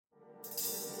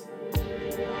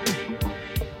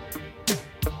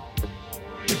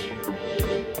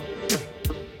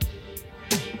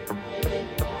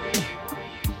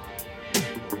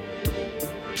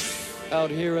Out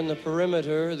here in the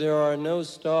perimeter, there are no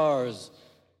stars.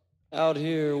 Out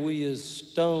here, we is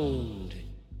stoned,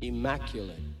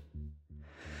 immaculate.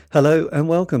 Hello and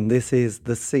welcome. This is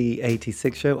the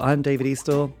C86 show. I'm David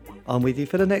Eastaugh. I'm with you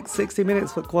for the next 60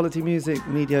 minutes for quality music,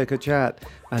 mediocre chat,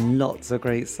 and lots of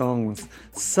great songs.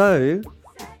 So,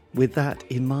 with that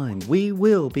in mind, we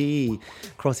will be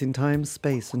crossing time,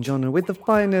 space, and genre with the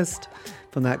finest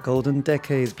from that golden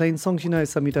decade, playing songs you know,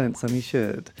 some you don't, some you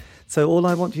should. So all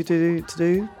I want you to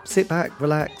do, sit back,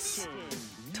 relax,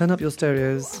 turn up your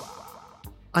stereos.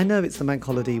 I know it's the bank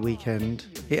holiday weekend.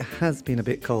 It has been a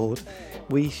bit cold.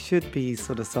 We should be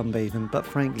sort of sunbathing, but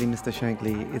frankly, Mr.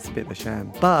 Shankly, it's a bit of a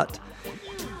sham. But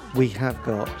we have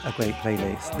got a great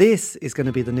playlist. This is going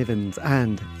to be the Nivens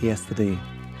and Yesterday.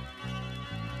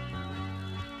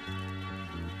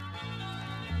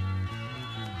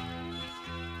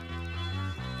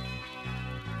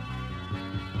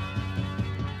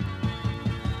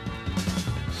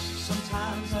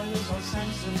 Sometimes I lose all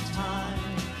sense of time.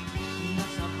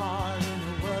 That's not hard in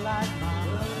a world like mine.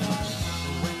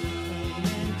 When you came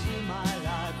into my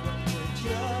life, but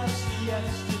just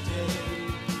yesterday,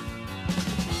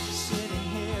 sitting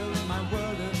here in my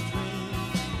world of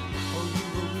dreams. Oh, you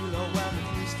were real, or well, at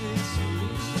least it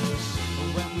seems.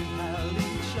 When we held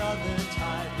each other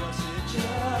tight, was it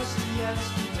just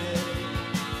yesterday?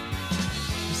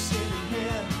 Sitting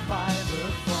here by the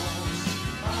phone,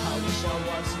 I wish I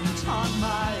wasn't on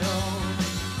my own.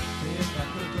 If I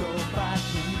could go back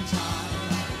in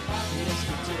time,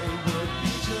 yesterday would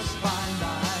be just fine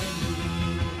by me.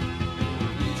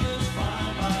 Be just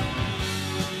fine by me.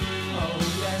 Oh,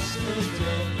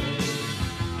 yesterday.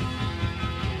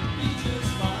 Be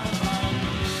just fine by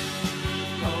me.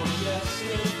 Oh,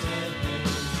 yesterday.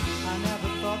 I never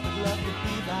thought that love could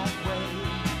be that way.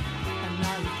 And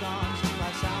now you're gone, so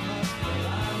price I must pay.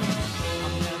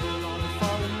 I'm never gonna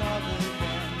fall in love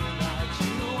again without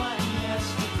you and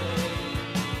yesterday.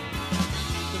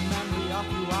 The memory of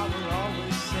you I will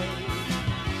always save.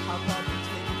 I'll probably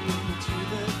take it with me to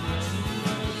the grave.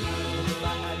 But if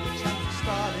I had the chance to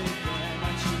start again,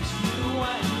 I'd choose you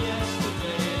and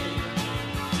yesterday.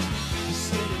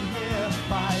 Sitting here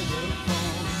by the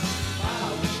phone, I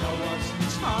wish I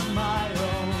wasn't on my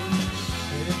own.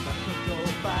 But if I could go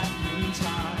back in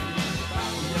time,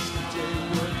 yesterday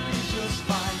would be just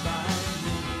fine by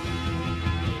me.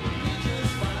 Be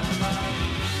just fine by me.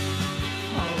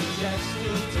 Oh,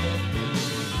 yesterday.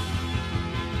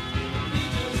 Be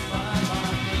just fine by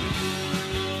me.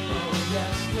 Oh,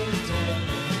 yesterday.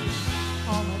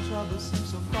 All my troubles seem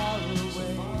so far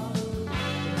away.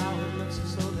 But now it looks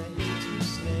as though they're here to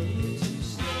stay.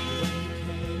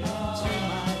 When you came into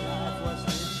my life, was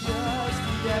it just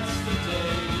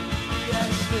yesterday?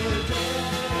 Yesterday.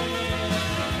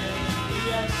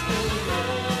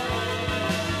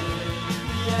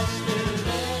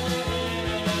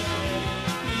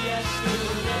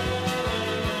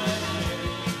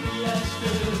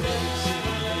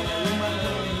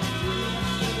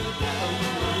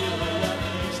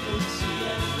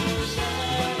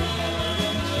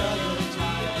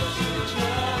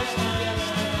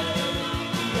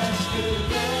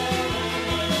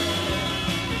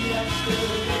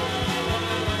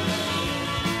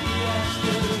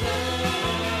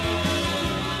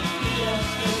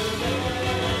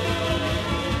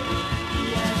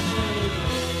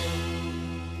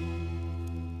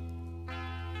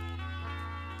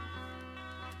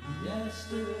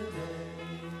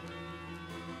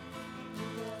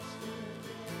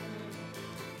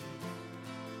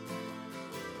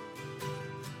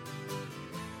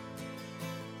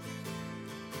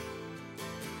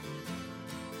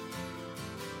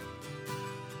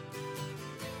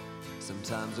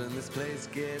 Sometimes when this place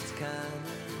gets kinda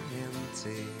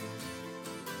empty,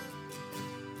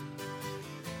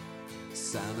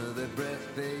 sound of their breath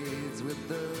fades with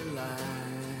the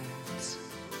light.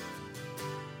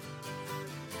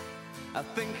 I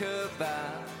think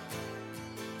about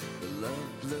the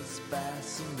loveless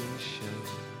fascination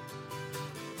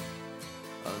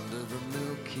under the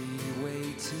Milky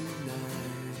Way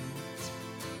tonight.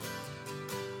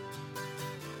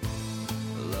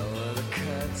 Lower the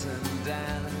curtain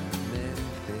down in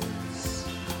Memphis.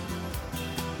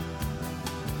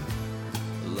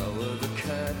 Lower the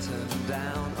curtain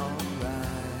down,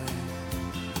 alright.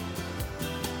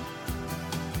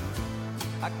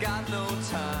 I got no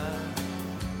time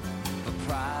for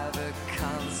private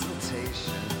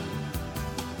consultation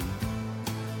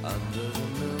under the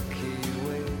Milky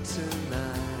Way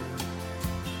tonight.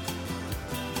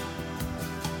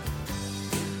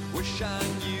 Wish I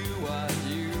knew what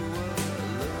you were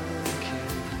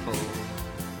looking for.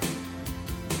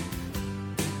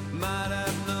 Might I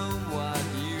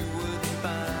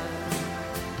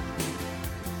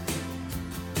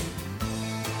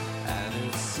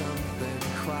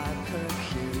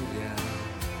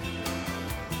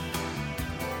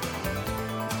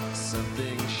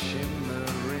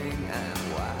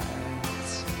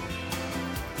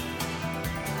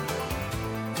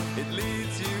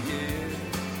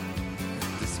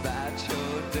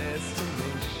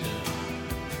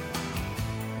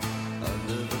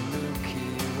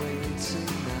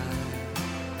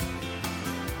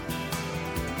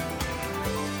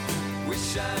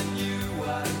Wish I knew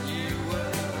what you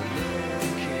were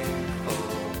looking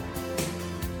for.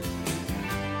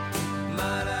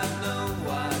 Might have known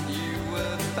what you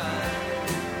were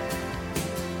finding.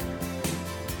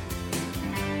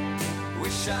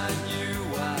 Wish I knew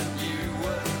what you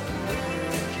were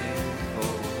looking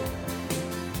for.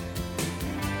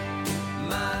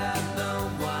 Might have known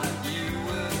what you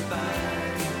were finding.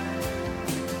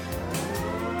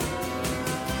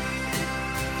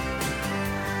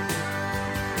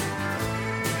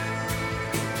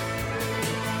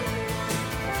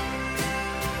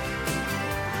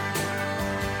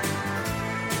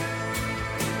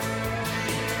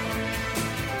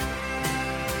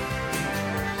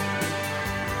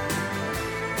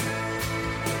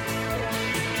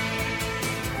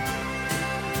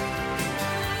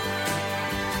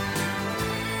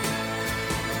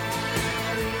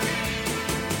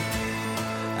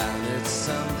 And it's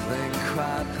something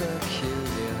quite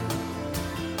peculiar,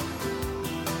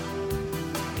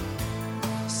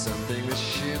 something that's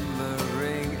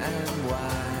shimmering and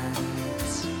white,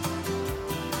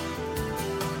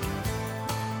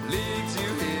 leads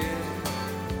you here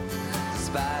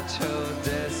despite your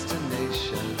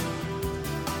destination,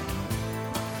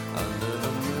 under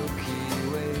the Milky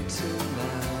Way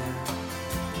tonight.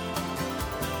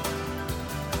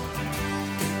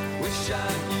 Wish I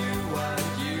knew what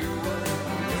you were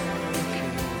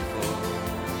looking for.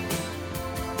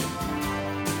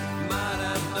 Might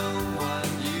have known what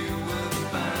you would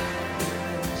find.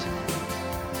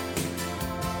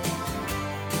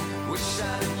 Wish I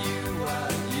knew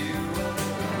what you were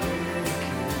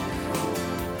looking for.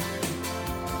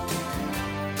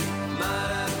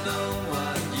 Might have known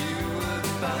what you would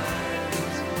find.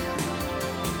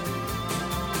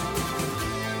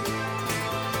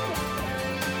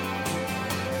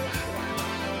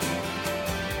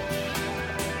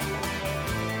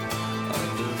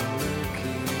 Under the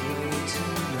Milky Way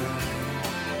tonight.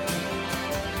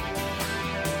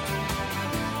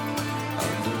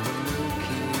 Under the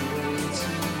Milky Way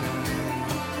tonight.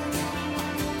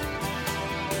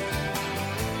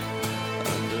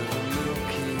 Under the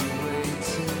Milky Way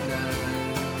tonight.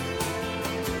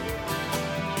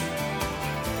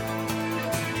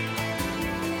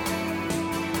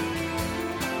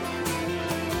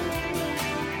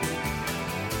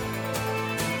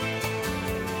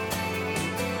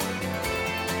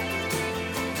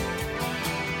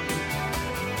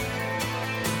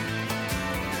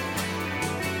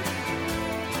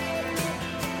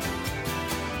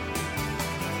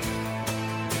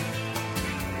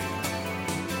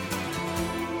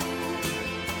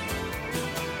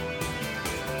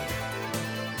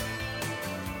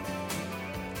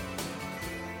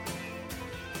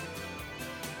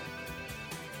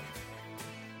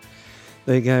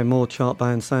 There you go, more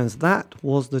chart-bound sounds. That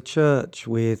was The Church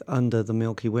with Under the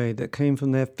Milky Way, that came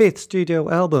from their 5th studio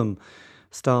album,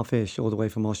 Starfish, all the way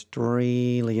from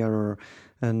Australia.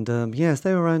 And yes,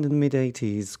 they were around in the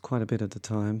mid-80s quite a bit at the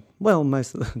time. Well,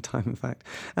 most of the time, in fact.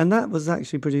 And that was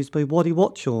actually produced by Waddy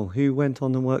Watchell, who went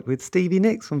on and worked with Stevie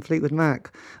Nicks from Fleetwood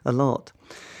Mac a lot.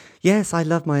 Yes, I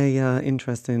love my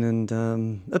interest in and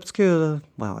obscure,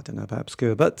 well, I don't know about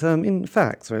obscure, but in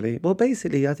facts, really. Well,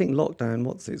 basically, I think lockdown,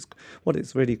 what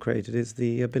it's really created is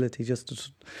the ability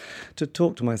just to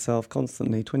talk to myself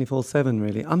constantly, 24/7,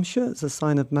 really. I'm sure it's a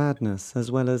sign of madness,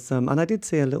 as well as, and I did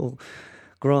see a little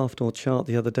graph or chart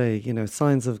the other day, you know,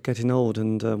 signs of getting old,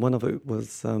 and one of it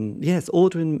was, yes,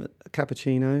 ordering a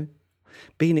cappuccino,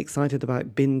 being excited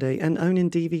about bin day, and owning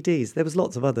DVDs. There was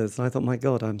lots of others. I thought, my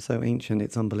God, I'm so ancient,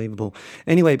 it's unbelievable.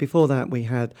 Anyway, before that, we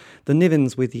had the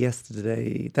Nivens with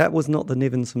Yesterday. That was not the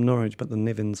Nivens from Norwich, but the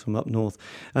Nivens from up north.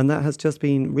 And that has just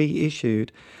been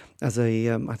reissued as a,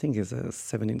 I think it's a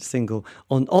 7-inch single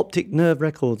on Optic Nerve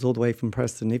Records, all the way from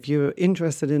Preston. If you're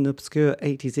interested in obscure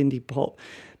 80s indie pop,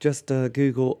 just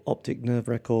Google Optic Nerve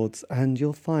Records and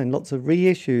you'll find lots of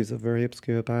reissues of very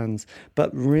obscure bands,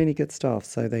 but really good stuff.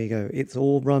 So there you go. It's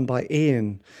all run by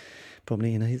Ian,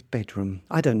 probably in his bedroom.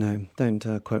 I don't know. Don't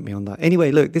quote me on that. Anyway,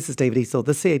 look, this is David Eastaugh,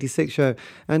 the C86 show,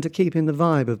 and to keep in the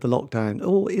vibe of the lockdown,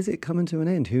 or is it coming to an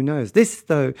end? Who knows? This,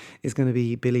 though, is going to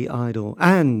be Billy Idol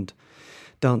and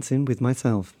Dancing with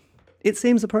Myself. It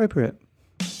seems appropriate.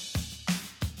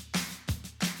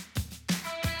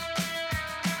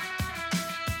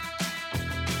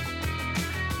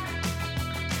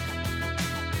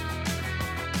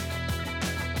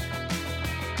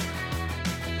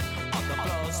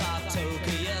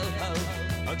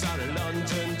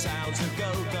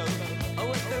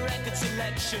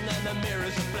 And the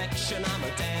mirror's reflection, I'm a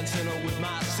dancing with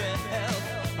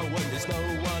myself. And when there's no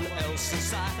one else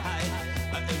inside,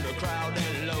 in the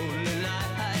crowded lonely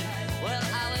night, well,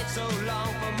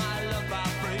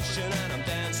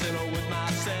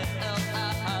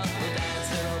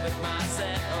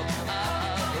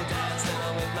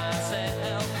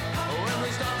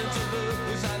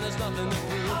 nothing to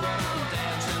prove, but I'm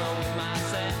dancing on with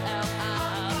myself.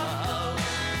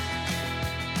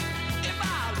 If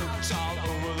I looked all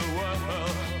over the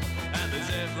world, and there's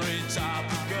every type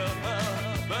of girl,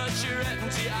 but you're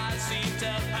empty, I seem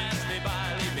to pass me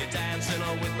by, leave me dancing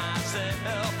on with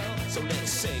myself. So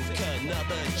let's sink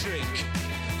another drink,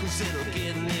 'cause it'll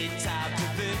give me time to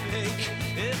think.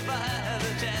 If I had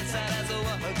a chance, I'd ask a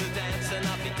woman to dance, and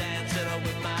I'll be dancing on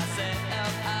with myself.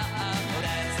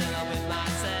 Dancing on with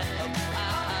myself.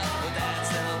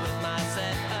 Dancing on with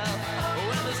myself.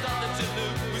 When there's nothing to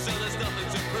lose and there's nothing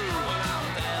to prove, and I'm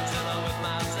dancing on with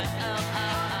myself.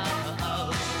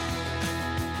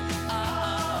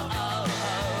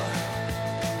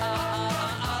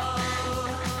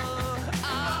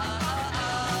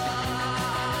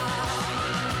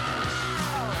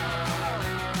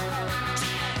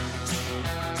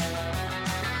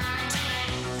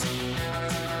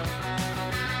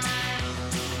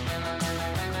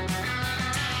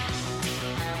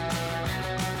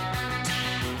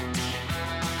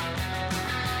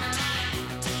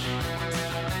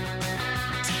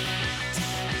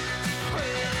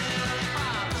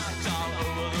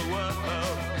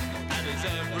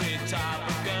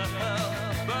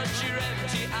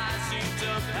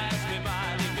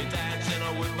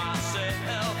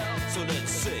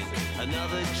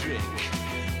 Another drink,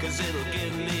 'cause it'll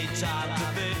give me time to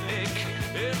think.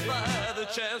 If I had the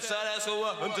chance, I'd ask a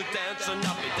woman to dance, and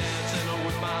I'll be dancing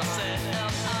with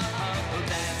myself.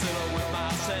 Dancing with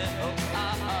myself.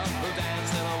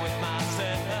 Dancing with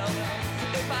myself.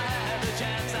 If I had the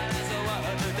chance, I'd ask a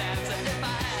woman to dance. If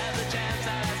I had the chance,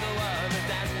 I'd ask a woman to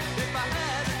dance. If I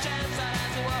had the chance, I'd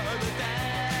ask a woman to dance.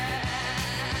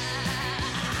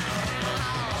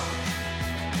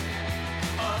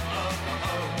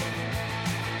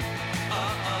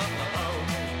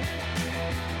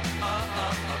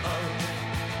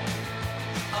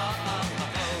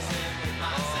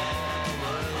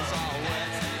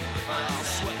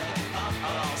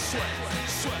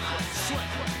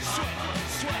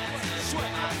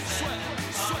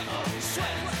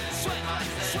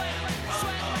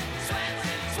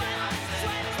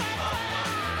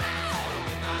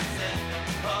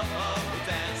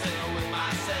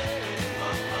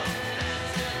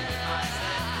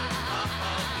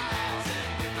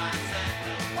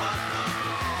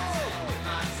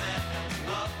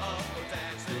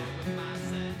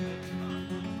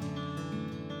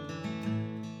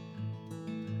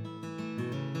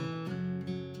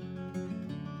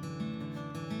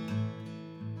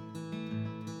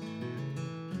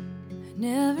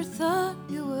 Never thought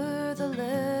you were the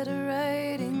letter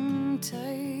writing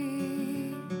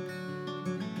type.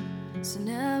 So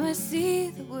now I see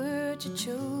the word you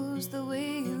chose, the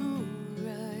way you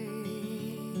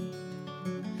write.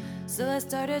 So I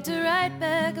started to write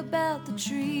back about the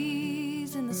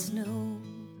trees and the snow.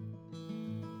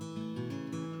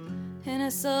 And I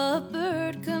saw a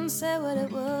bird, couldn't say what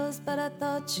it was, but I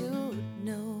thought you'd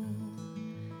know.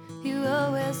 You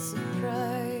always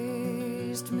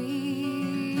surprised me.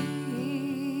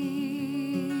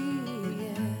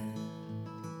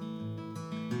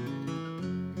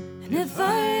 And if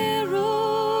I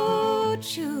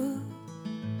wrote you,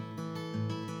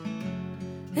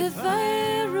 if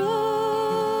I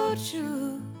wrote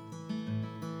you,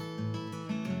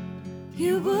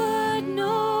 you would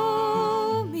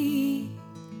know me,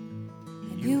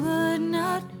 and you would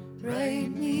not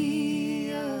write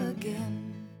me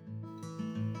again.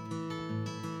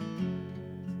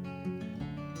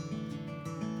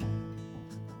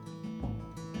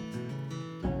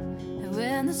 And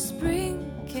when the spring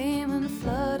came and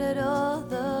flooded all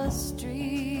the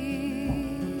streams,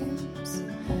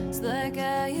 it's like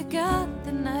how you got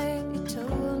the night you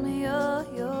told me all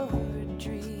your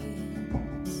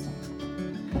dreams.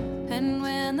 And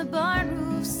when the barn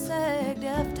roof sagged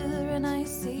after an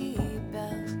icy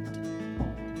bout,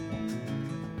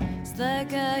 it's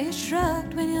like how you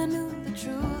shrugged when you knew the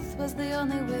truth was the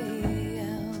only way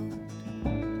out,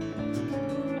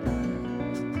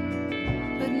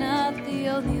 but not the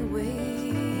only way.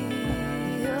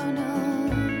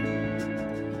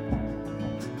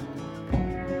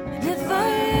 If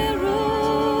I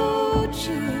wrote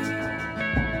you,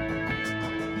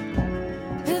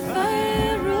 if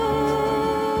I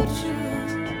wrote you,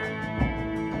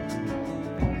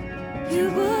 you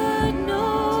would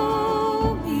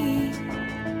know me,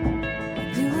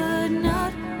 you would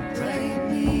not write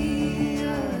me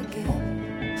again.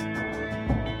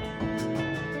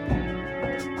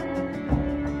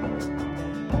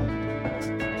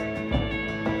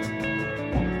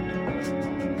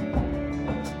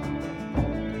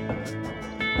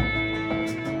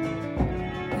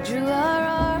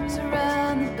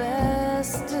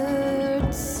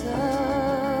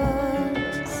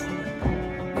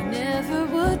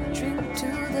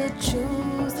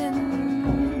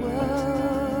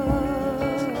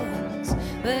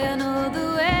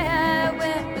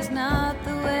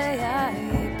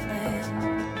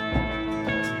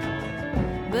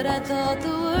 thought the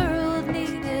world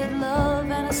needed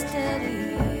love and a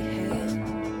steady hand.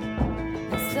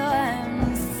 And so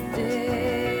I'm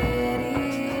steady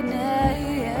now.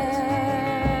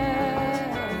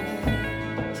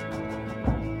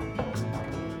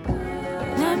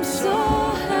 And I'm so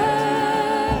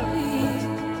happy.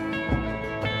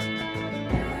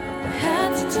 I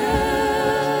had to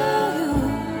tell you.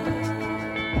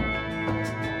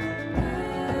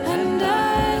 And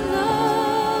I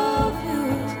love you.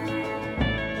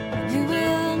 You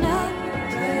will not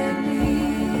break me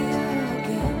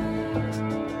again.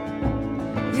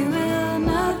 You will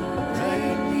not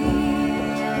break me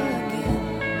again.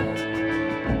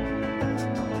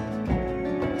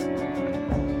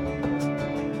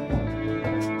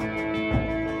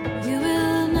 You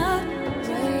will not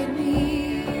break me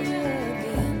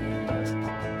again.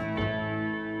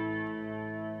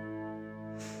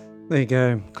 There you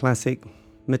go, classic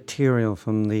material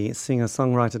from the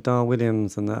singer-songwriter Dar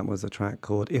Williams, and that was a track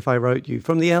called If I Wrote You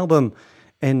from the album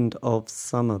End of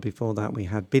Summer. Before that we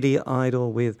had Billy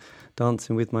Idol with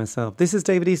Dancing With Myself. This is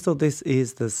David Eastaugh. This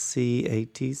is the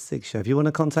C86 Show. If you want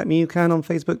to contact me, you can on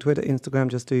Facebook, Twitter, Instagram.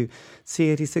 Just do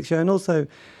C86 Show. And also,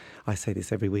 I say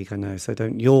this every week, I know, so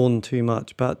don't yawn too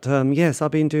much. But yes,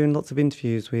 I've been doing lots of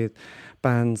interviews with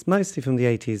bands, mostly from the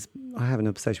 80s. I have an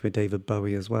obsession with David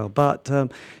Bowie as well. But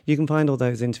you can find all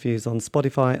those interviews on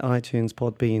Spotify, iTunes,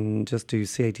 Podbean. Just do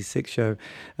C86 Show.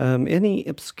 Any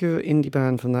obscure indie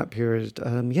band from that period,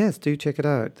 yes, do check it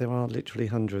out. There are literally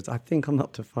hundreds. I think I'm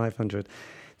up to 500.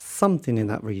 Something in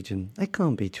that region. It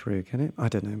can't be true, can it? I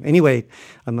don't know. Anyway,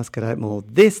 I must get out more.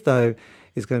 This, though,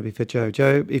 is going to be for Joe.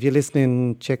 Joe, if you're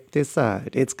listening, check this out.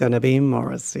 It's going to be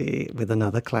Morrissey with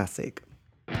another classic.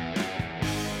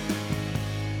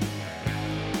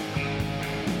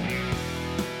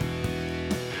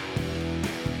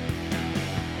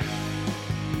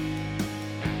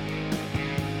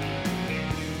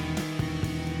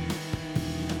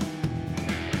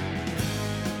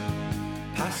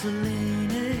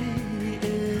 Pasolini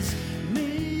is me.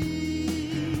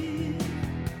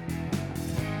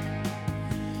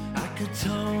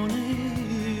 Acatone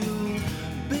you'll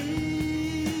be.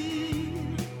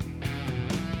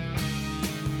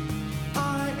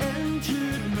 I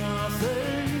entered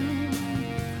nothing,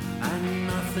 and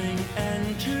nothing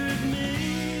entered me,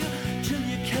 till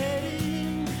you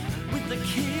came with the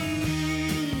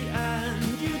key, and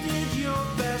you did your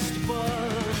best, but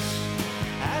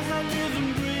as I live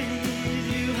and breathe,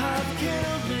 you have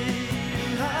killed me,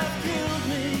 you have killed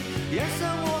me. Yes, I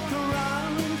walk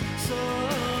around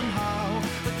somehow,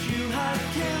 but you have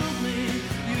killed me,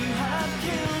 you have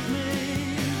killed me.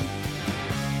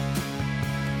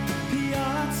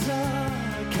 Piazza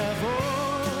Cavour,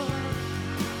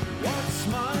 what's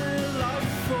my love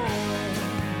for?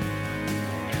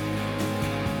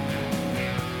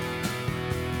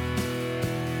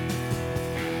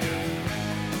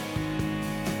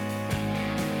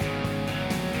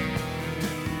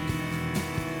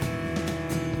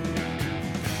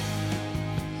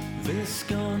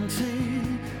 Visconti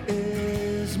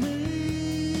is me.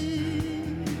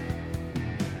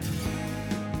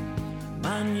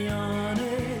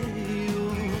 Magnani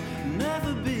you'll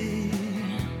never be.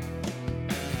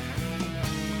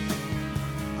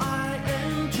 I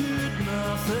entered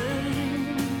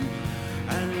nothing,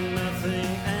 and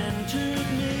nothing entered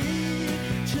me,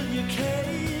 till you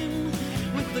came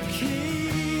with the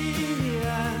key,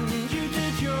 and you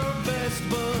did your best,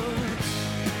 but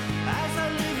as I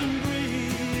live and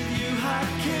breathe,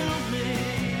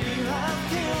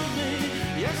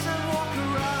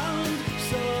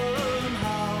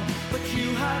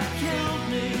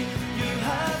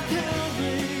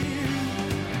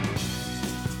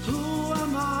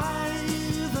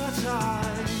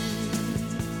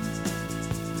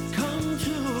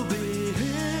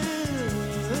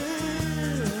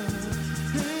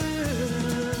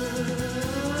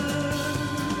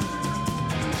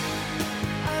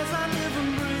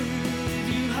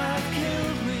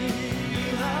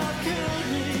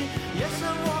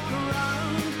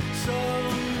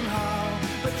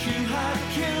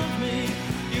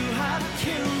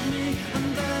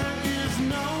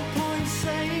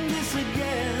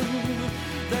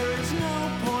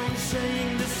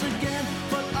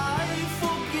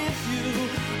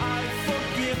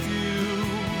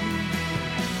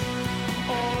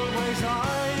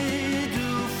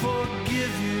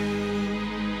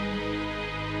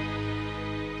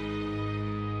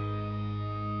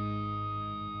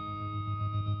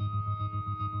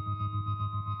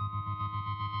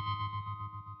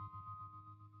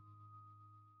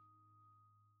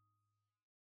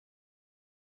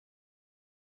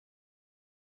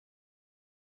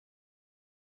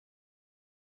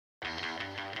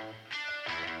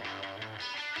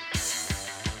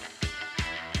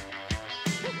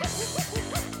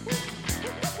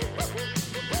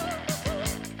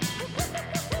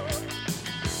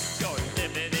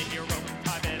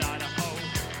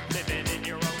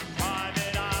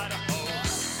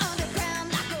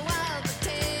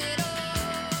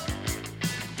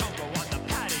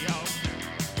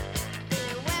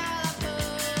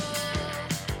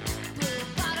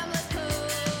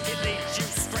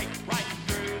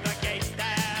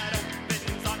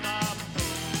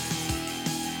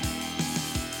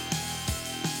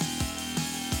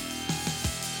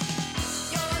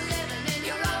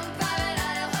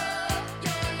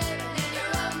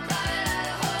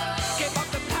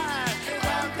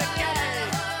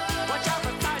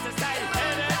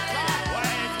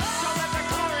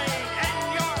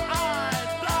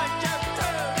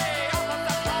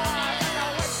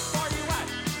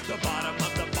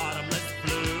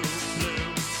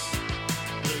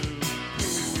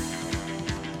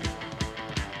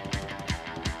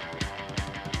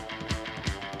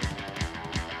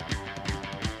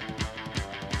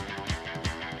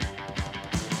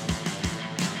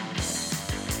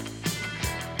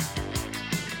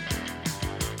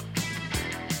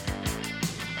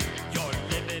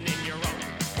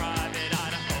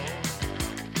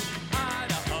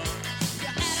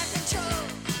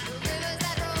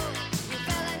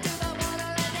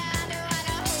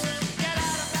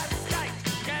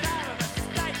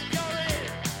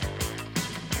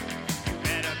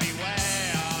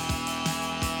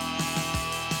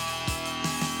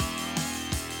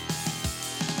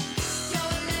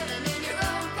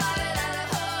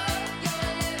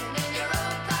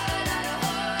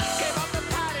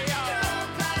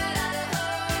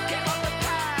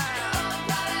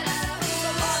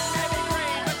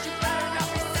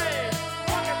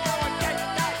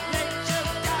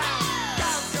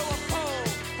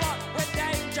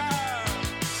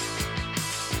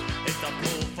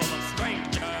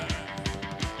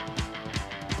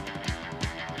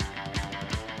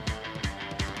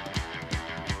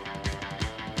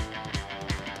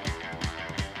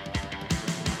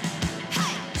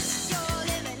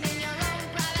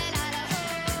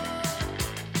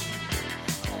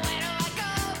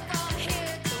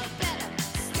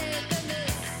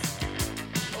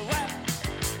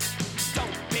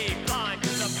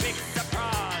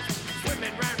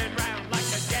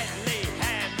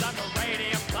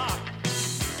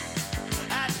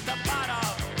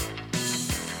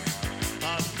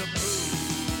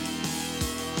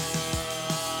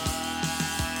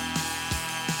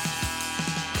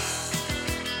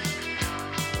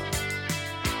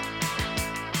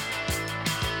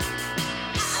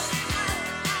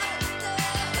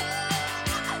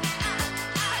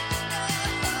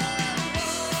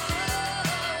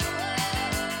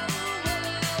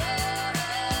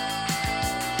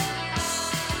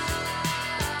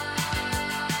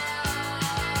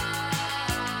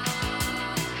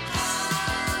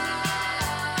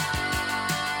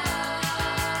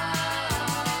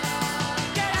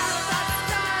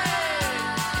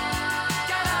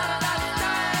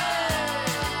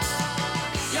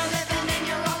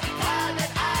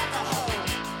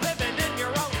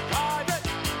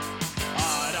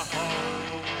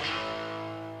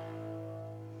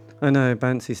 I know,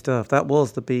 bouncy stuff. That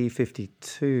was the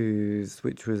B-52s,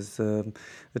 which was a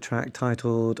track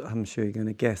titled, I'm sure you're going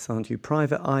to guess, aren't you?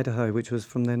 Private Idaho, which was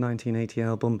from their 1980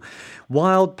 album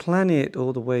Wild Planet,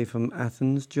 all the way from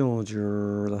Athens,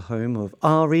 Georgia, the home of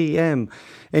R.E.M.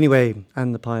 Anyway,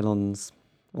 and the Pylons.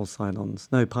 Or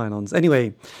Cylons. No, Pylons.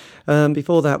 Anyway,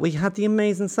 before that, we had the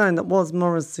amazing sound that was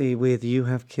Morrissey with You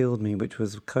Have Killed Me, which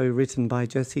was co-written by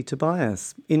Jesse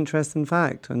Tobias. Interesting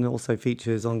fact. And also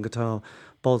features on guitar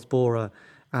Boz Bora,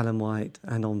 Alan White,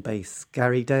 and on bass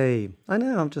Gary Day. I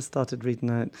know, I've just started reading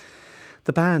out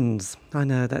the bands. I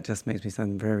know, that just makes me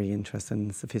sound very interesting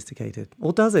and sophisticated.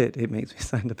 Or does it? It makes me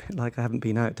sound a bit like I haven't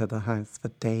been out to the house for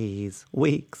days,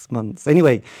 weeks, months.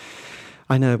 Anyway,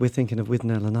 I know, we're thinking of With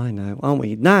Nell and I now, aren't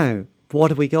we? Now, what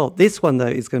have we got? This one, though,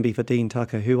 is going to be for Dean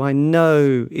Tucker, who I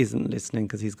know isn't listening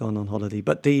because he's gone on holiday.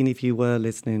 But Dean, if you were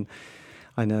listening,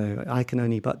 I know, I can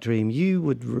only but dream.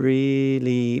 You'd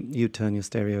turn your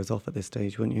stereos off at this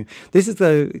stage, wouldn't you? This is,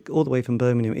 though, all the way from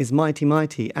Birmingham, is Mighty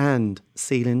Mighty and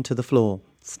Ceiling to the Floor.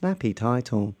 Snappy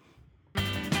title.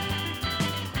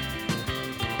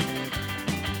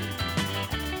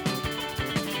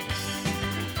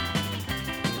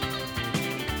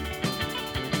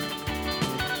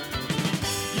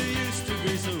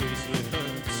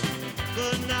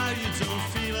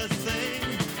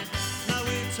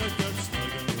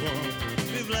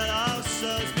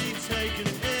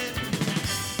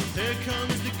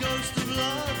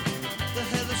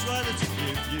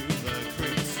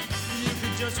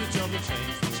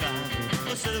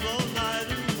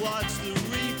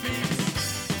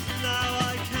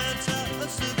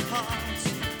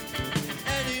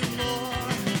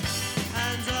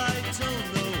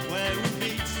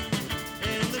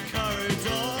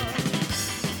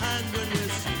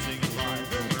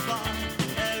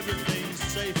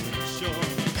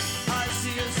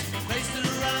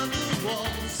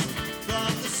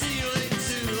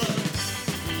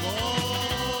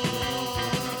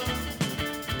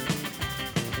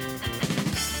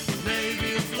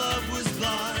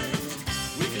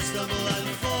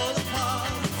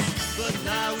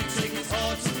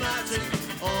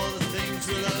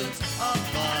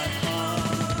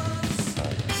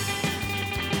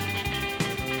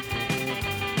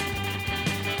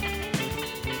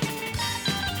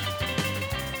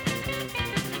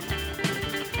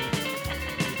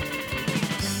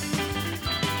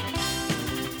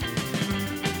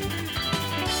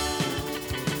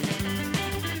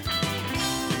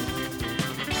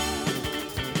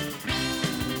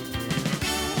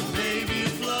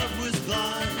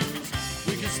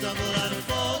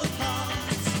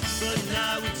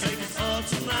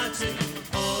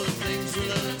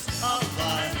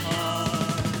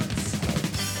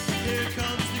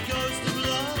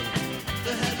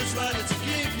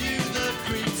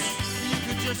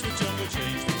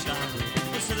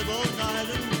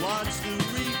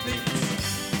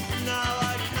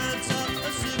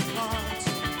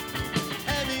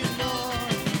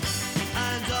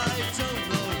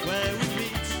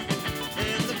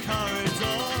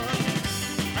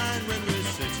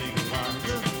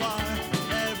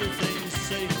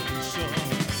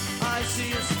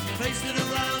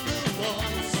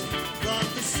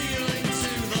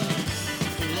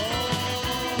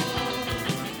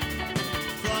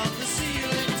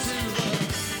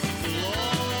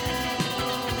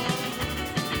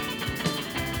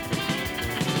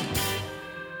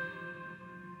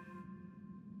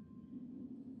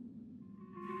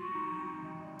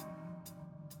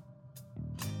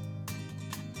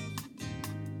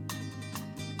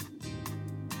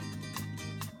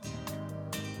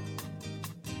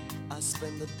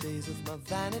 Spend the days with my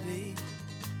vanity.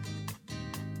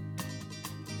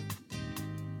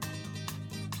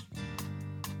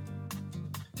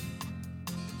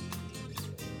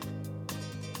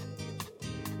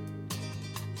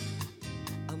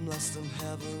 I'm lost in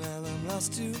heaven and I'm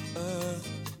lost to earth.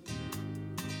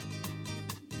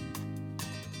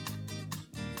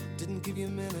 Didn't give you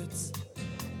minutes,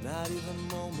 not even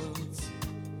moments.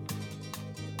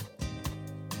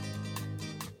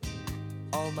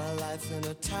 All my life in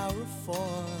a tower of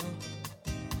form.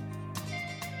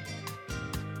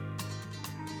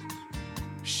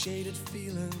 Shaded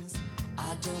feelings,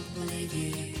 I don't believe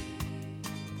you.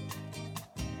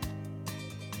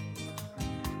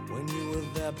 When you were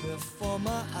there before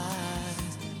my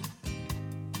eyes,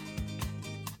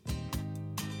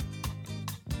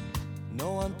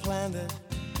 no one planned it,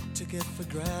 took it for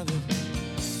granted.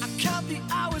 I count the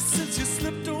hours since you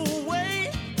slipped away.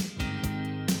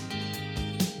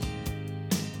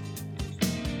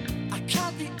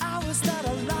 The hours that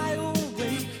I lie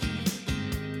awake,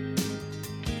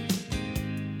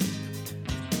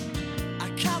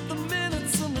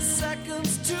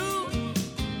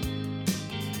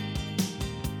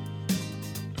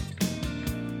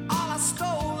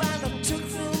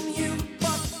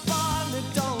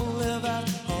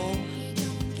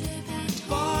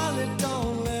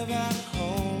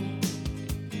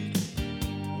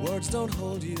 don't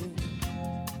hold you,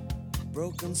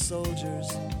 broken soldiers.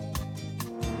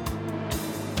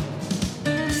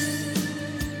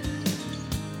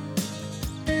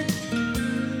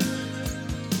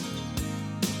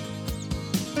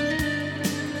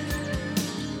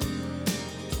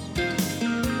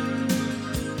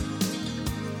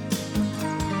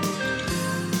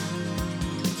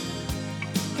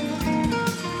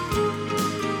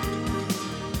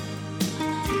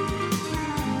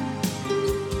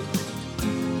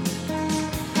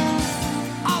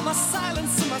 All my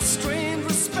silence and my strained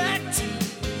respect,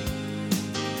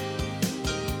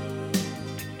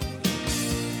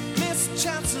 missed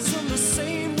chances and the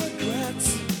same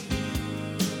regrets.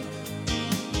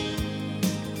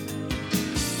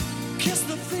 Kiss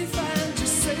the thief and you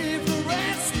save the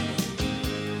rest.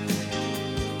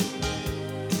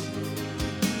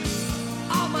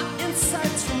 All my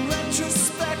insights from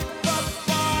retrospect, but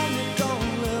Barney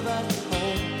don't live at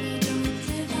home.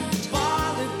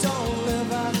 Barney don't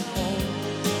live at home.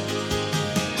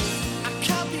 I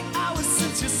count the hours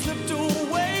since you slipped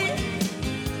away.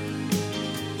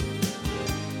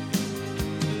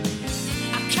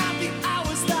 I count the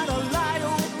hours that I lie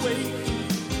awake.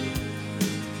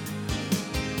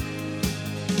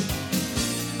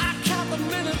 I count the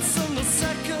minutes and the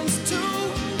seconds too.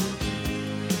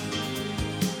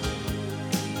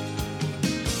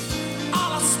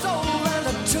 All I stole and I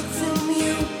took from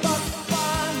you, but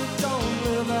Barney don't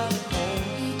live at home.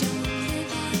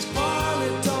 Barney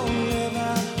don't live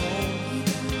at home.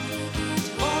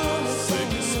 Barney don't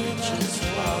live at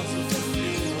home.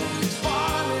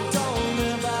 Barney don't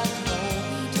live at home.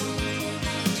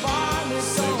 Barney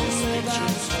don't live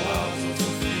at home.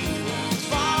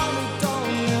 Barney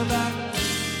don't live at.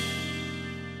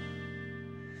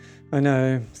 I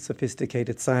know,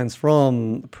 sophisticated sounds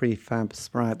from Prefab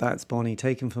Sprout. That's Bonnie,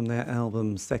 taken from their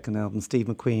album, second album, Steve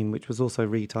McQueen, which was also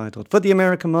retitled For the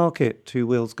American Market, Two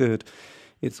Wheels Good.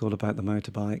 It's all about the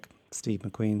motorbike. Steve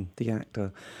McQueen, the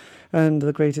actor. And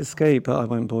The Great Escape, but I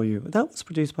won't bore you. That was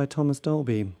produced by Thomas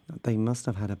Dolby. They must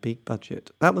have had a big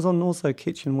budget. That was on also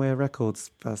Kitchenware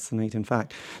Records. Fascinating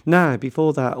fact. Now,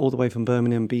 before that, all the way from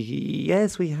Birmingham,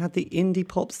 yes, we had the indie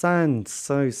pop sound,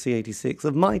 so C86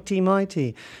 of Mighty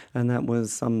Mighty. And that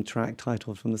was some track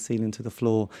titled From the Ceiling to the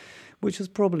Floor, which was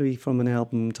probably from an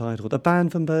album titled A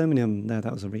Band from Birmingham. No,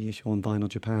 that was a reissue on Vinyl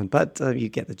Japan, but you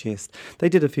get the gist. They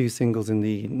did a few singles in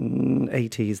the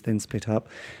 80s, then split up,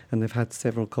 and they've had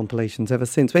several compilations ever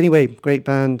since. But anyway, great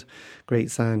band, great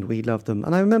sound, we love them.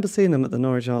 And I remember seeing them at the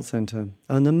Norwich Arts Centre.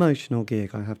 An emotional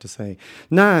gig, I have to say.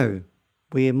 Now,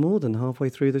 we're more than halfway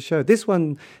through the show. This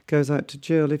one goes out to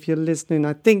Jill. If you're listening,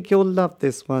 I think you'll love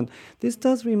this one. This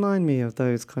does remind me of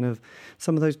those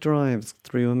some of those drives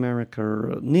through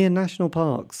America, near national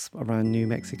parks around New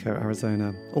Mexico,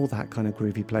 Arizona, all that kind of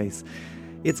groovy place.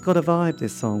 It's got a vibe,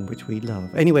 this song, which we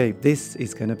love. Anyway, this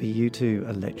is going to be U2,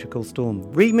 Electrical Storm,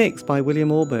 remixed by William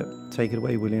Orbit. Take it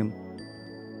away, William.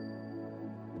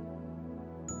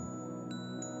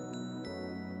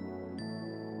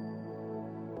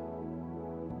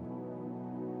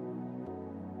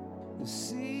 You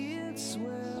see it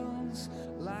swells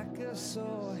like a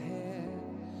sore head,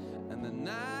 and the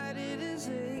night it is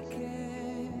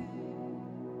aching.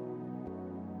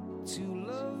 Two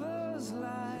lovers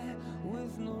lie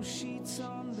with no sheets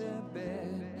on their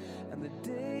bed, and the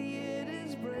day it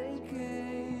is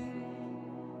breaking.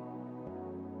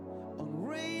 On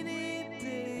rainy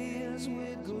days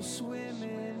we'd go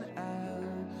swimming out,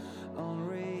 on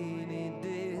rainy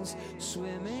days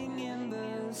swimming in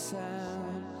the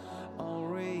sand. On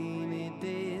rainy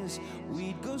days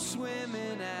we'd go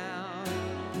swimming out.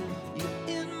 You're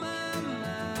in my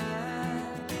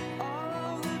mind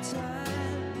all of the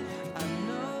time. I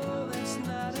know that's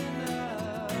not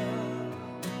enough.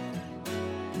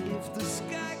 If the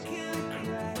sky can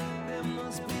crack, there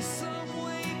must be some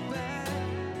way back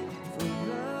for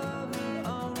love and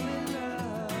only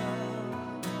love.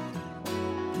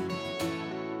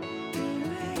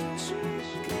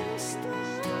 Electrical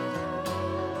storm.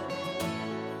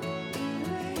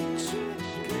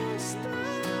 Electrical storm.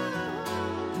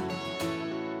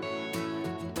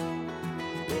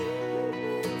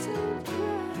 Baby, don't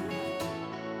cry.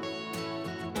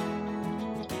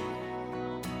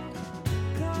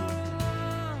 Car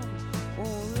alarm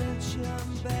won't let you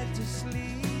back to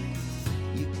sleep.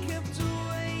 You kept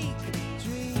awake,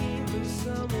 dreaming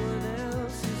someone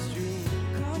else's dream.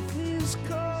 Coffee is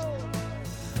cold,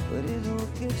 but it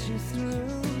won't get you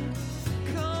through.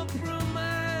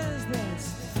 Compromise, that's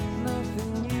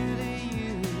nothing new to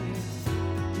you.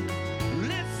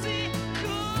 Let's see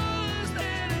colors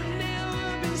that have never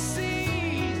been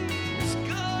seen. Let's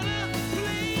go to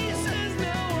places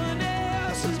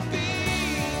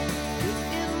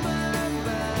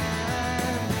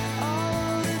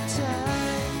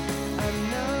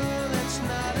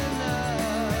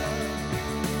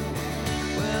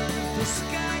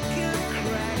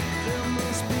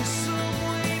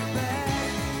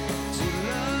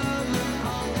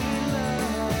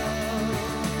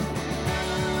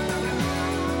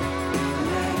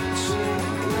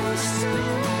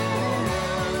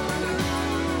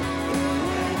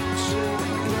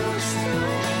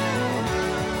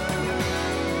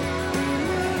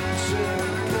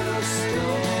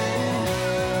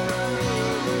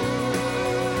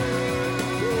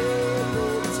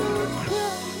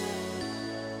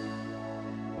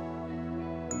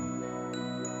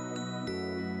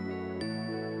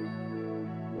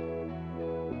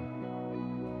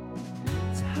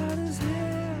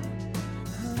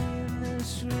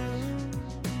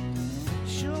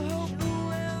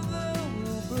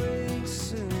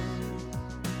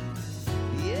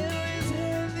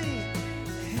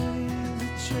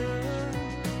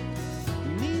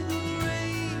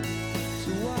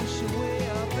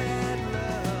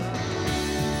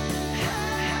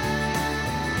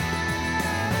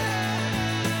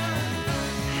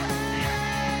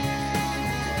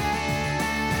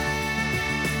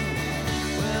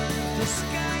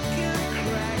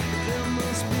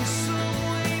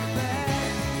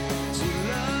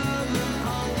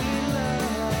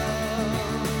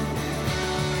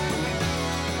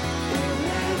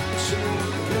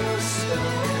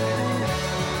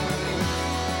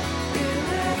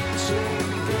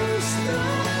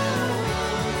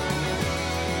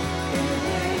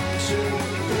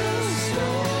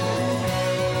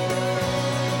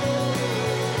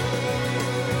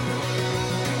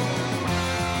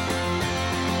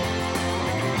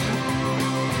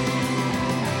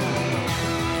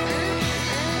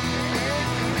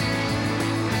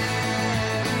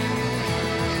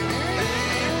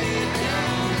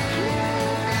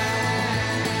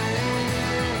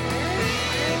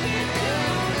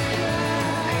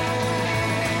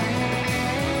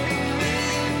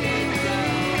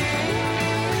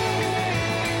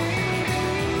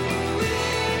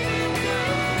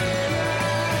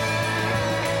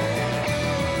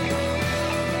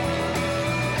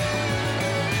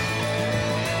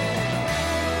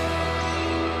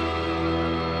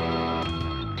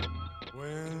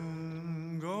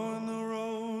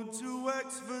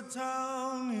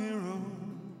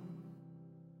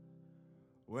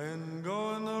When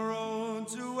going the road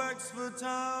to Wexford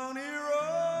Town Hero,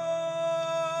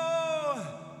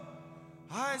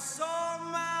 I saw a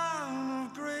man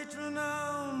of great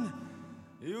renown.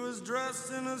 He was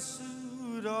dressed in a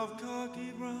suit of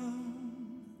khaki brown.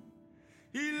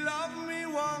 He loved me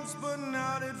once, but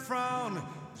now did frown.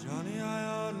 Johnny, I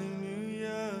hardly knew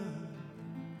ya.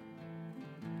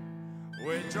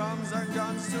 With drums and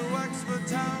guns to Wexford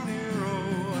Town Hero.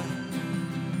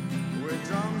 With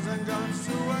drums and guns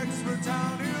to Wexford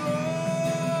Town Hero.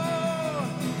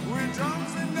 With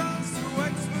drums and guns to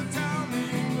Wexford Town, the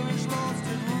English lords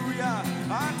did woo ya.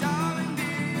 Ah, darling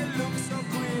dear, you look so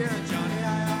queer, Johnny, I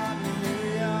hardly knew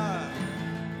ya.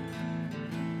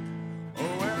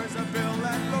 Oh, where is a bill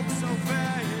that looks so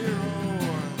fair, hero?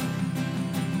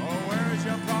 Oh, where is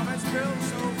your promised bill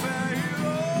so fair,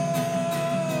 hero?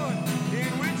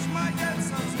 In which my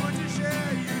grandsons were to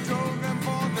share. You drove them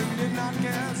forth and did not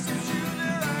care, since you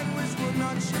their anguish would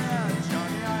not share.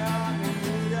 Johnny, I hardly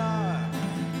knew ya.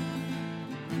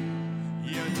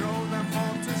 You drove them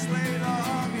forth to slay the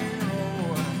hog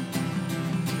hero.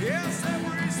 Yes,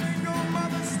 every single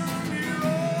mother's son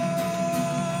hero.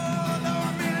 There were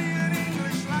a million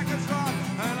English like a drop,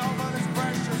 and all of this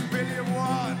precious billy of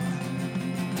one.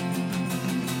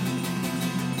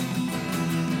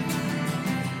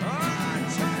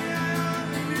 Johnny, I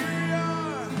hardly knew ya.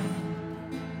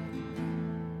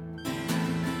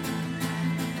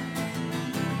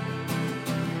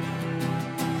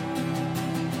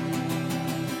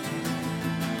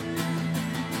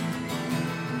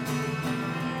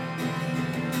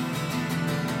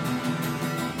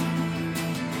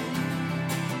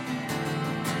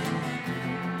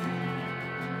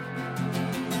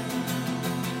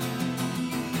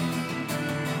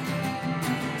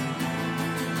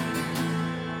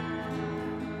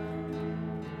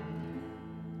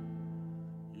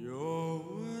 You're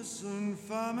worse than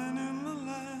famine in the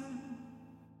land,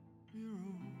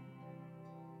 hero.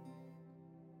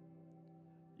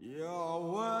 You're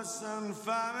worse than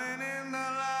famine in the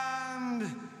land,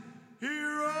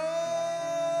 hero.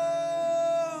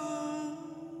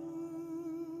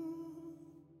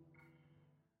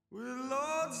 With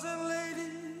lords and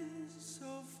ladies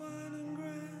so fine and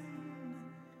grand,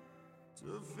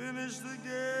 to finish the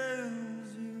games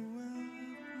you well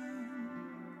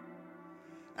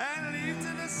and leave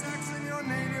to the Saxon your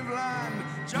native land.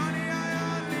 Johnny, I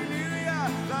hardly knew ya.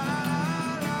 La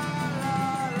la la la la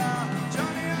la.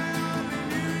 Johnny, I hardly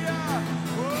knew ya.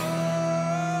 Whoa,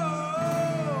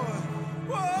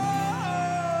 whoa.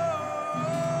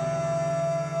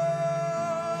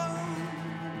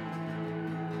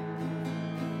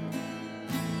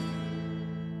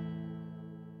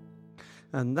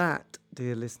 And that,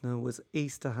 dear listener, was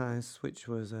Easter House, which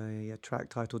was a track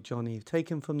titled Johnny,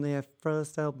 taken from their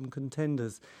first album,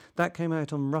 Contenders. That came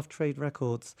out on Rough Trade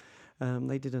Records.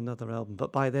 They did another album,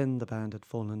 but by then the band had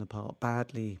fallen apart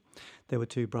badly. There were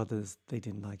two brothers, they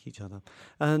didn't like each other.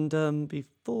 And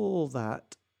before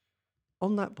that,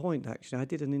 on that point, actually, I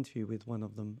did an interview with one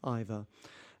of them, Ivor,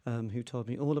 who told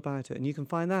me all about it. And you can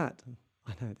find that,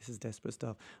 I know this is desperate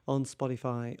stuff, on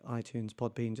Spotify, iTunes,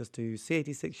 Podbean. Just do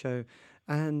C86 Show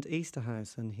and Easter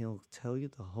House, and he'll tell you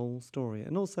the whole story.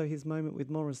 And also his moment with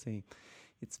Morrissey.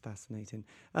 It's fascinating.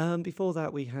 Before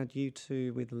that, we had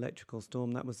U2 with Electrical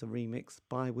Storm. That was a remix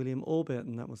by William Orbit,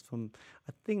 and that was from,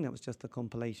 I think that was just a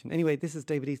compilation. Anyway, this is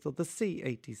David Eastaugh, the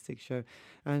C86 Show,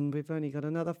 and we've only got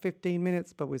another 15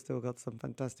 minutes, but we've still got some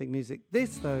fantastic music.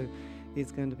 This, though,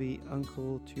 is going to be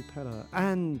Uncle Tupelo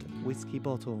and Whiskey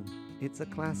Bottle. It's a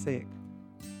classic.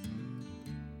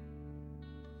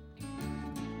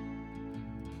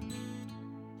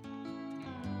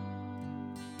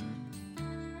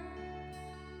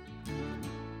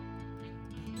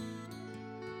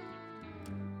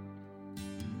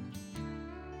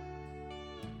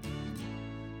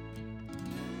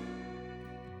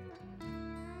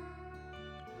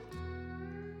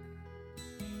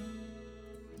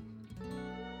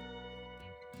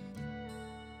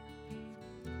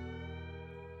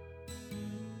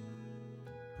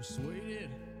 Persuaded,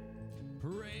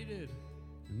 paraded,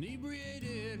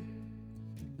 inebriated,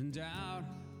 and out.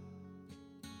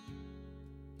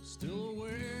 Still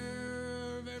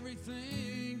aware of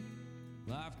everything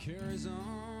life carries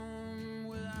on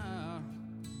without.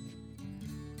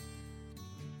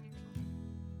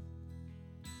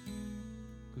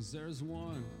 'Cause there's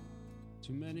one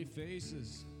too many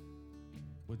faces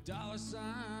with dollar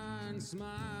sign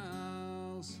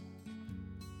smiles.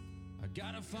 I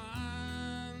gotta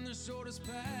find the shortest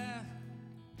path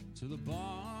to the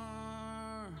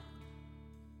bar.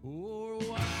 Or a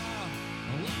while,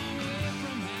 a long way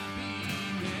from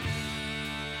happiness.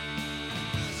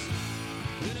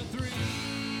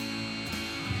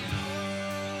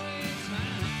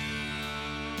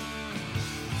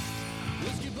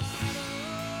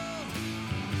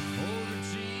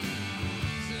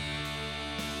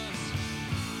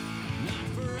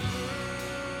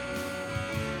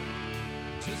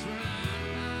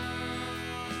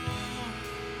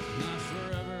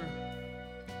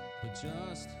 but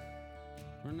just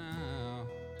for now.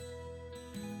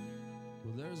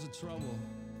 Well, there's a trouble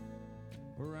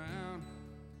around,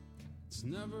 it's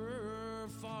never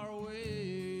far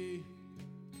away.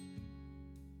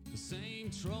 The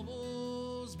same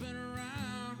trouble's been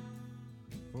around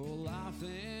for a life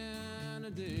and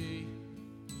a day.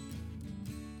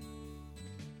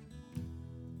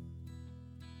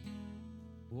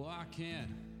 Well, I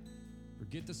can't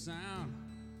forget the sound,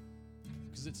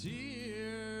 'cause it's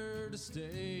here to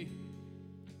stay.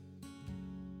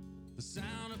 The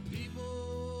sound of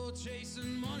people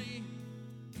chasing money,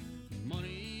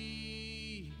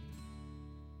 money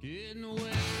getting away,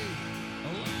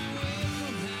 a long way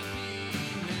from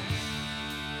happiness.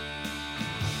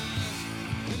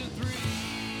 In a 3-hour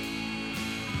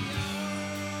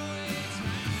wait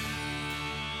time,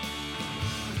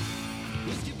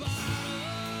 whiskey bottle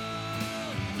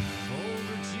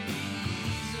over Jesus.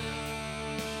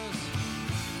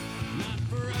 Not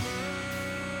forever,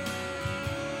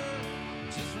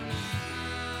 just for now.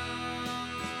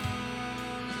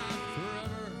 Not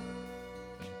forever,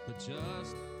 but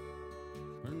just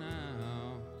for now.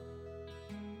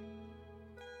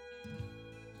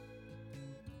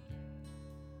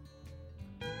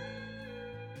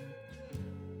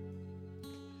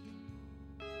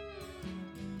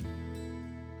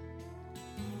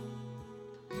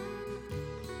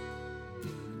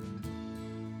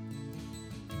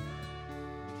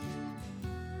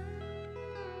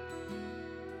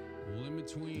 Well, in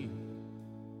between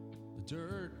the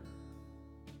dirt,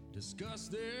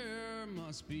 disgust there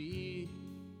must be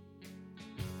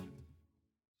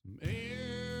some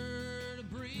air to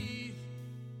breathe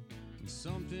and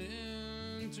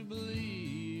something to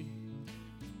believe.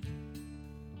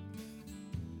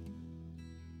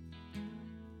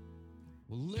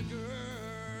 Well,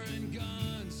 liquor and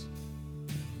guns,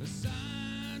 the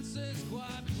sign says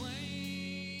quite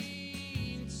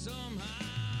plain.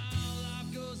 Somehow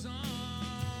life goes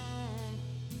on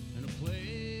in a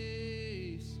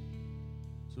place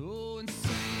so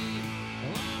insane, a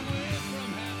long way from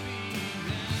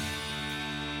happiness.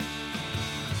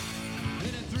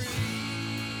 In a 3-hour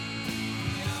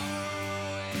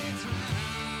wait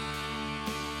time,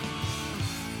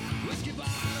 whiskey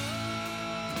bottle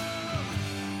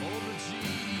over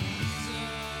Jesus.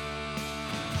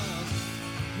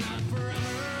 Not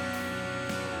forever,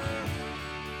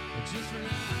 but just for now.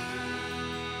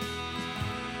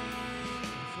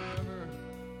 Not forever,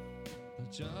 but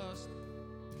just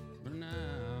for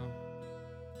now.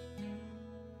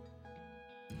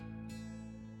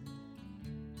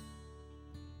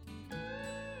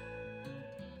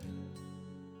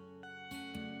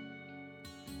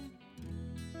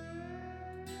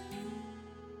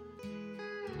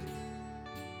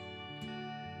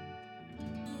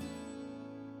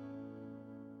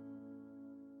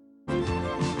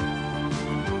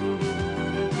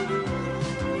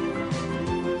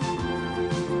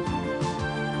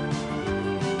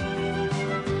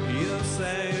 You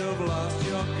say you've lost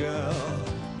your girl.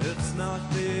 It's not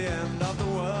the end of the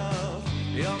world.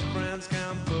 Your friends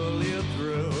can pull you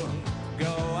through.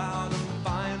 Go out and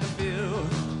find a view.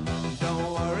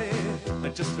 Don't worry,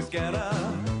 just forget her.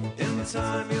 In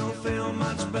time you'll feel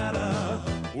much better.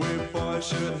 We boys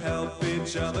should help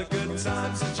each other. Good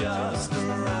times are just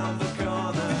around the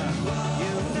corner.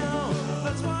 You know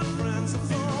that's what friends are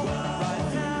for.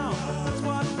 Right now, that's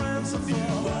what friends are for.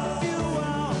 You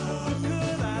are who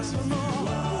could ask for more.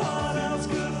 What else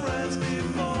could friends be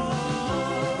for?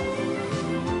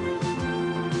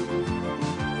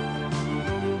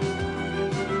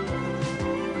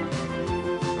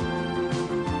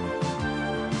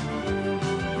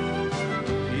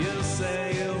 You say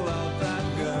you love that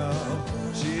girl.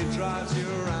 She drives you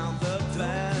around the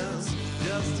bends.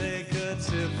 Just take a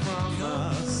tip from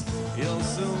us. You'll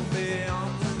soon be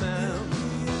on the mend.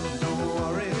 Don't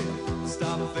worry,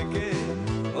 stop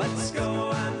thinking. Let's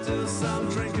go and do some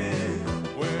drinking.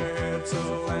 We're here to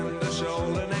lend a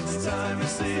shoulder. Next time you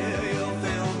see her, you'll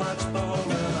feel much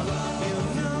bolder. You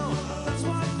know that's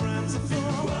what friends are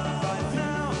for. Right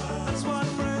now, that's what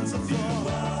friends are for.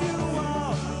 You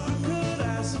are who could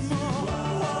ask for more.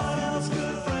 What else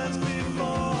could friends be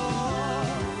for?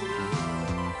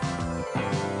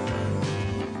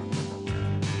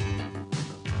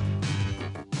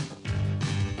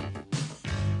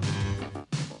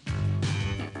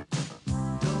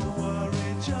 Don't worry,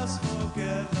 just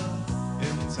forget her.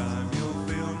 In time you'll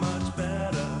feel much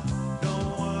better.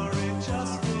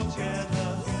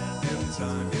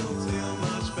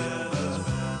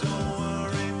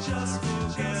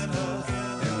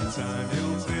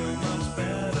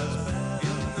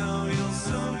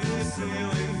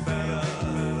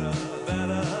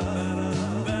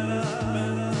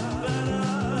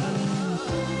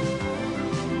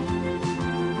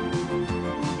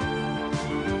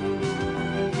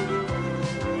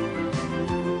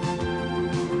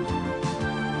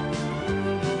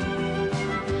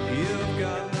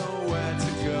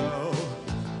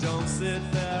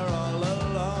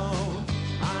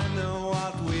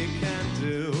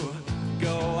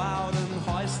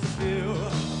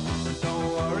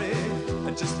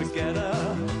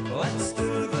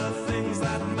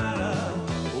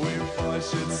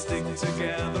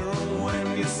 together. And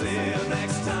when you see her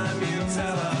next time, you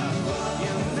tell her,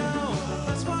 you know,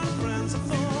 that's what friends are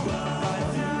for.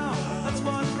 Right now, that's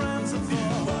what friends are for.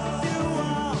 You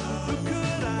are, who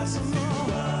could ask for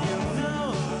more? You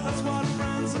know, that's what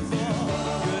friends are for.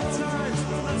 Good times,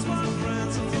 that's what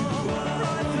friends are for.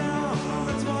 Right now,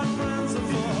 that's what friends are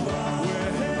for.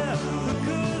 We're here, who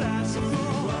could ask for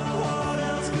more? What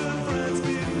else could friends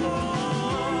be for?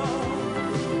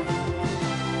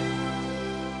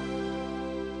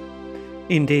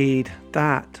 Indeed,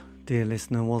 that, dear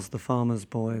listener, was the Farmers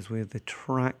Boys with the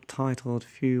track titled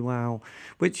Phew Wow,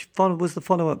 which was the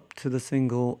follow-up to the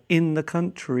single In the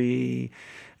Country,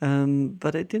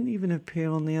 but it didn't even appear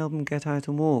on the album Get Out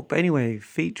and Walk. But anyway,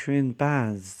 featuring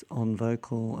Baz on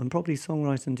vocal and probably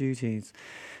songwriting duties.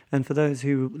 And for those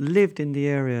who lived in the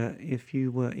area, if you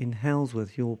were in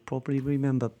Halesworth, you'll probably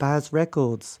remember Baz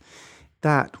Records.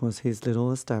 That was his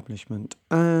little establishment.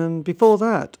 And before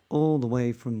that, all the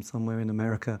way from somewhere in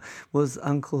America, was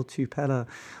Uncle Tupelo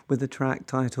with a track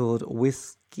titled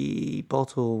Whiskey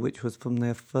Bottle, which was from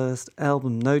their first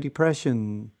album, No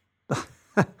Depression.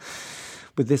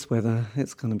 With this weather,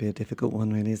 it's going to be a difficult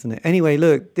one, really, isn't it? Anyway,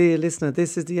 look, dear listener,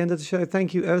 this is the end of the show.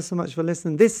 Thank you ever so much for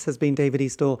listening. This has been David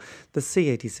Eastaugh, the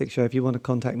C86 Show. If you want to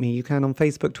contact me, you can on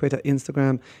Facebook, Twitter,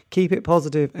 Instagram. Keep it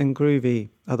positive and groovy.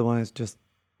 Otherwise, just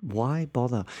why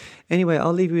bother? Anyway,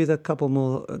 I'll leave you with a couple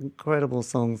more incredible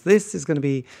songs. This is going to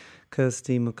be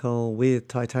Kirsty MacColl with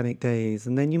Titanic Days,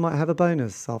 and then you might have a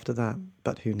bonus after that,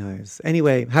 but who knows?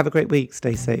 Anyway, have a great week.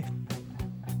 Stay safe.